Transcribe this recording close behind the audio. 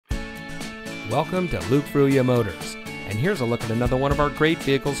Welcome to Luke Fruia Motors, and here's a look at another one of our great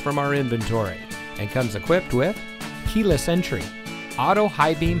vehicles from our inventory, and comes equipped with keyless entry, auto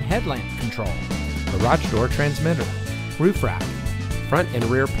high beam headlamp control, garage door transmitter, roof rack, front and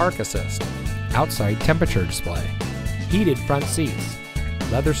rear park assist, outside temperature display, heated front seats,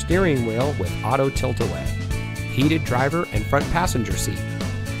 leather steering wheel with auto tilt-away, heated driver and front passenger seat,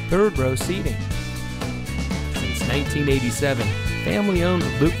 third row seating. Since 1987, family-owned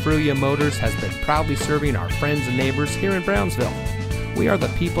Luke Fruia Motors has been proudly serving our friends and neighbors here in Brownsville. We are the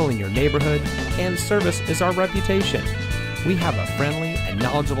people in your neighborhood, and service is our reputation. We have a friendly and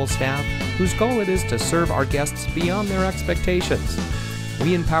knowledgeable staff whose goal it is to serve our guests beyond their expectations.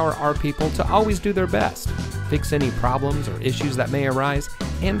 We empower our people to always do their best, fix any problems or issues that may arise,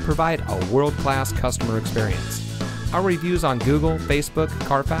 and provide a world-class customer experience. Our reviews on Google, Facebook,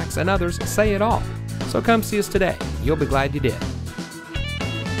 Carfax, and others say it all. So come see us today. You'll be glad you did.